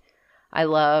leek. I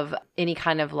love any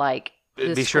kind of like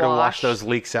the Be sure to wash squash- those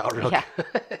leaks out real Yeah.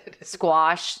 good.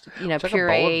 squash, you know, It's like a bowl of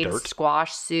pureed dirt.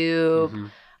 squash soup. Mm-hmm.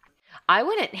 I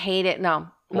wouldn't hate it. No,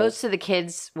 most of the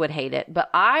kids would hate it, but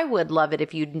I would love it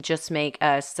if you'd just make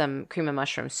us some cream of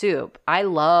mushroom soup. I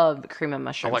love cream of I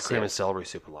mushroom like soup. cream and celery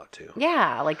soup a lot too.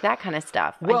 Yeah, like that kind of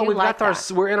stuff. I Well, do we've like got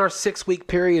that. we're in our 6-week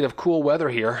period of cool weather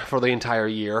here for the entire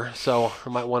year, so I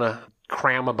might want to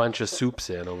cram a bunch of soups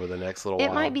in over the next little It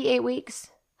while. might be 8 weeks.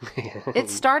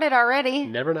 It started already.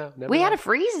 Never know. Never We know. had a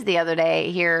freeze the other day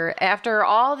here after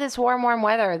all this warm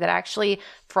weather that actually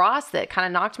frost that kind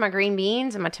of knocked my green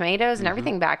beans and my tomatoes and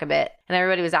everything back a bit. And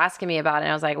everybody was asking me about it.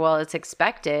 And I was like, well, it's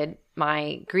expected.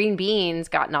 My green beans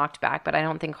got knocked back, but I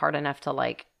don't think hard enough to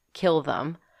like kill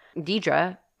them.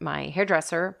 Deidre, my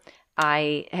hairdresser,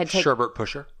 I had taken... sherbet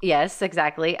pusher. Yes,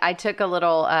 exactly. I took a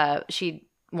little, she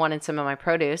wanted some of my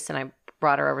produce and I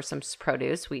brought her over some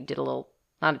produce. We did a little,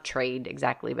 not a trade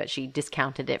exactly, but she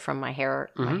discounted it from my hair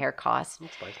cost.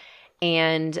 That's fine.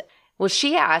 And Well,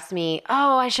 she asked me,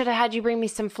 oh, I should have had you bring me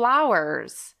some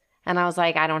flowers. And I was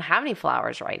like, I don't have any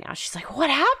flowers right now. She's like,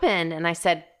 what happened? And I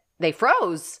said, they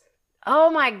froze. Oh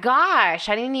my gosh,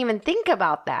 I didn't even think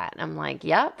about that. I'm like,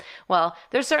 yep. Well,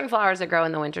 there's certain flowers that grow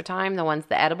in the wintertime, the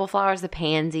edible flowers, the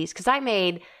pansies. Because I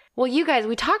made, well, you guys,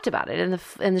 we talked about it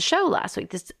in the show last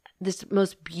week. This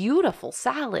most beautiful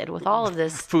salad with all of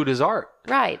this. Food is art.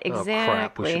 Right, exactly. Oh,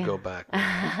 crap. We should go back.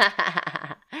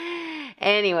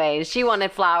 Anyways, she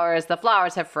wanted flowers. The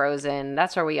flowers have frozen.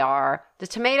 That's where we are. The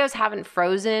tomatoes haven't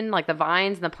frozen, like the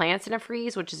vines and the plants didn't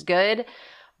freeze, which is good.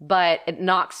 But it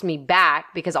knocks me back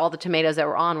because all the tomatoes that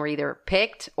were on were either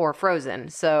picked or frozen.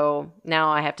 So now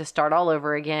I have to start all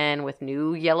over again with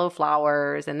new yellow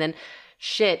flowers. And then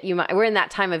we're in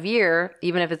that time of year,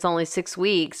 even if it's only 6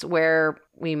 weeks, where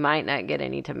we might not get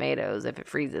any tomatoes if it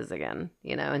freezes again,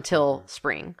 until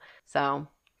spring. So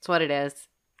that's what it is.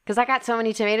 Because I got so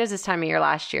many tomatoes this time of year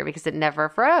last year because it never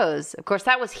froze. Of course,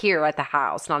 that was here at the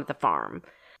house, not at the farm.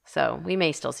 So we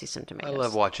may still see some tomatoes. I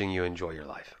love watching you enjoy your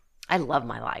life. I love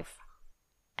my life.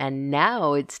 And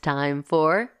now it's time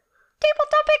for Table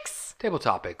Topics. Table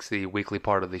Topics, the weekly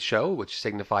part of the show, which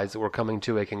signifies that we're coming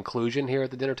to a conclusion here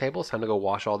at the dinner table. It's time to go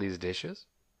wash all these dishes.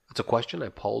 It's a question I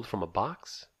pulled from a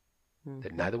box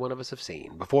that neither one of us have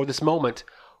seen. Before this moment,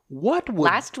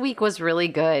 Last week was really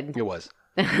good. It was.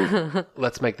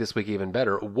 Let's make this week even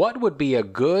better. What would be a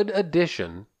good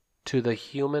addition to the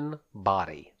human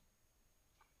body?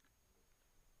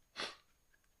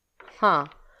 Huh.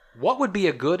 What would be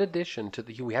a good addition to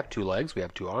we have 2 legs, we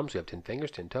have 2 arms, we have 10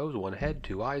 fingers, 10 toes, 1 head,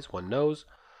 2 eyes, 1 nose,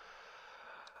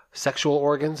 sexual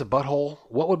organs, a butthole.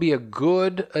 What would be a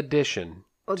good addition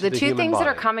to the 2 things body? that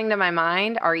are coming to my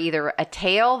mind are either a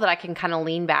tail that I can kind of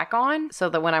lean back on so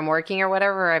that when I'm working or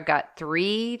whatever, I've got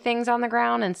 3 things on the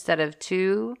ground instead of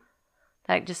 2.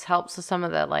 That just helps with some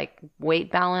of the weight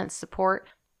balance support.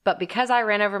 But because I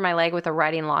ran over my leg with a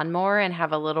riding lawnmower and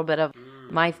have a little bit of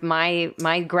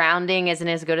my grounding isn't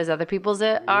as good as other people's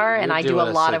are, and I do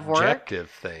a lot of work. Subjective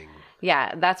thing.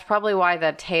 Yeah, that's probably why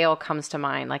the tail comes to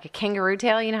mind. Like a kangaroo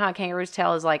tail. You know how a kangaroo's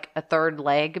tail is like a 3rd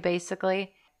leg,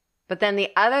 basically? But then the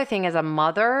other thing is a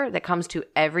mother that comes to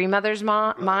every mother's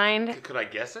mind. Could I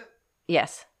guess it?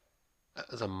 Yes.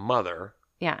 As a mother.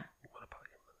 Yeah.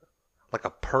 Like a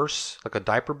purse, like a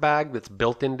diaper bag that's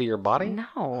built into your body? No.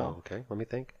 Oh, okay. Let me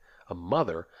think. A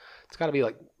mother. It's got to be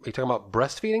are you talking about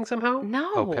breastfeeding somehow?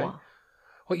 No. Okay.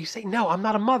 Well, you say, no, I'm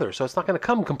not a mother, so it's not going to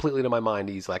come completely to my mind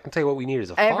easily. I can tell you what we need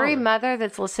is a Every father. mother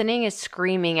that's listening is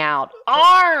screaming out,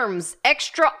 arms!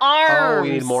 Extra arms! Oh,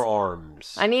 we need more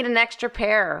arms. I need an extra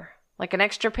pair. Like an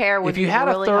extra pair would be really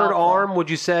helpful. If you had a 3rd arm, would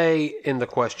you say in the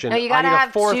question, no, you gotta I need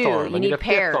have a 4th 2. arm. You need a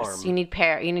pairs. 5th arm.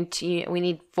 You need we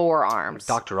need 4 arms.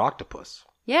 Dr. Octopus.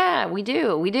 Yeah, we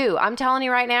do. I'm telling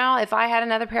you right now, if I had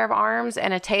another pair of arms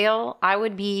and a tail, I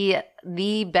would be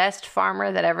the best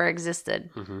farmer that ever existed.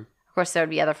 Mm-hmm. Of course, there would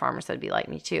be other farmers that would be like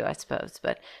me too, I suppose.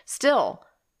 But still,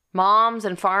 moms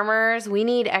and farmers, we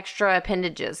need extra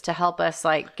appendages to help us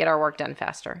get our work done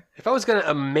faster. If I was going to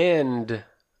amend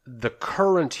the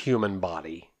current human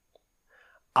body,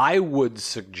 I would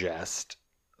suggest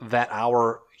that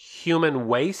our human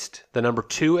waste, the number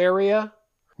 2 area,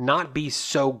 not be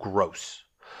so gross.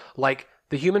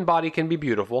 The human body can be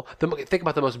beautiful. Think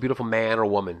about the most beautiful man or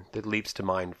woman that leaps to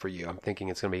mind for you. I'm thinking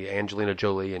it's going to be Angelina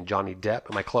Jolie and Johnny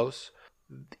Depp. Am I close?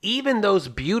 Even those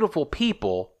beautiful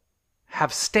people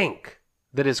have stink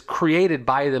that is created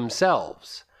by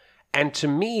themselves. And to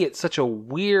me, it's such a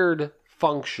weird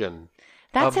function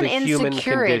That's of the human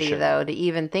insecurity, condition. though, to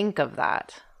even think of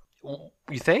that.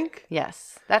 You think?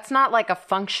 Yes. That's not like a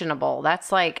functionable.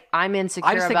 That's I'm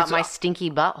insecure about my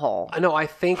stinky butthole. I know, I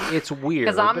think it's weird.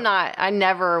 Because I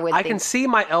never would I can see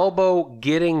my elbow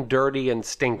getting dirty and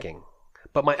stinking,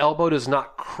 but my elbow does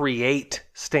not create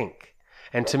stink.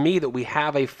 And to me, that we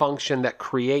have a function that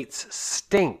creates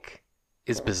stink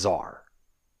is bizarre.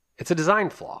 It's a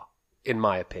design flaw, in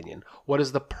my opinion. What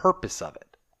is the purpose of it?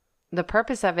 The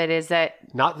purpose of it is that...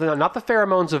 Not the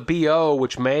pheromones of BO,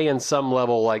 which may in some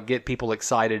level get people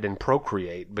excited and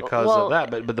procreate because of that,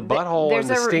 but the butthole and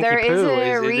the stinky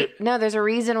poo No, there's a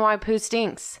reason why poo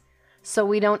stinks. So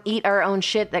we don't eat our own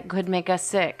shit that could make us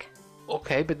sick.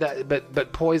 Okay,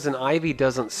 but poison ivy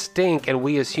doesn't stink, and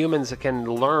we as humans can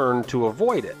learn to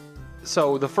avoid it.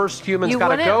 So the first humans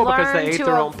got to go because they ate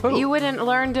their own poo. You wouldn't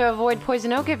learn to avoid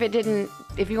poison oak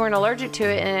if you weren't allergic to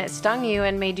it and it stung you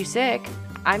and made you sick.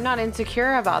 I'm not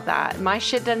insecure about that. My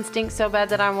shit doesn't stink so bad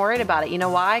that I'm worried about it. You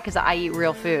know why? Because I eat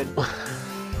real food.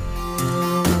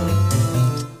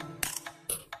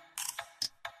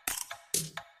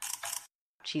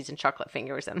 cheese and chocolate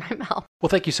fingers in my mouth. Well,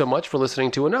 thank you so much for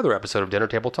listening to another episode of Dinner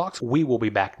Table Talks. We will be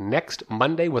back next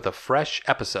Monday with a fresh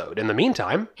episode. In the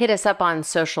meantime, hit us up on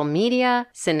social media,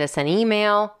 send us an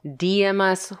email, DM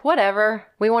us, whatever.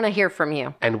 We want to hear from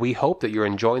you. And we hope that you're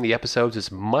enjoying the episodes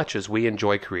as much as we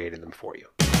enjoy creating them for you.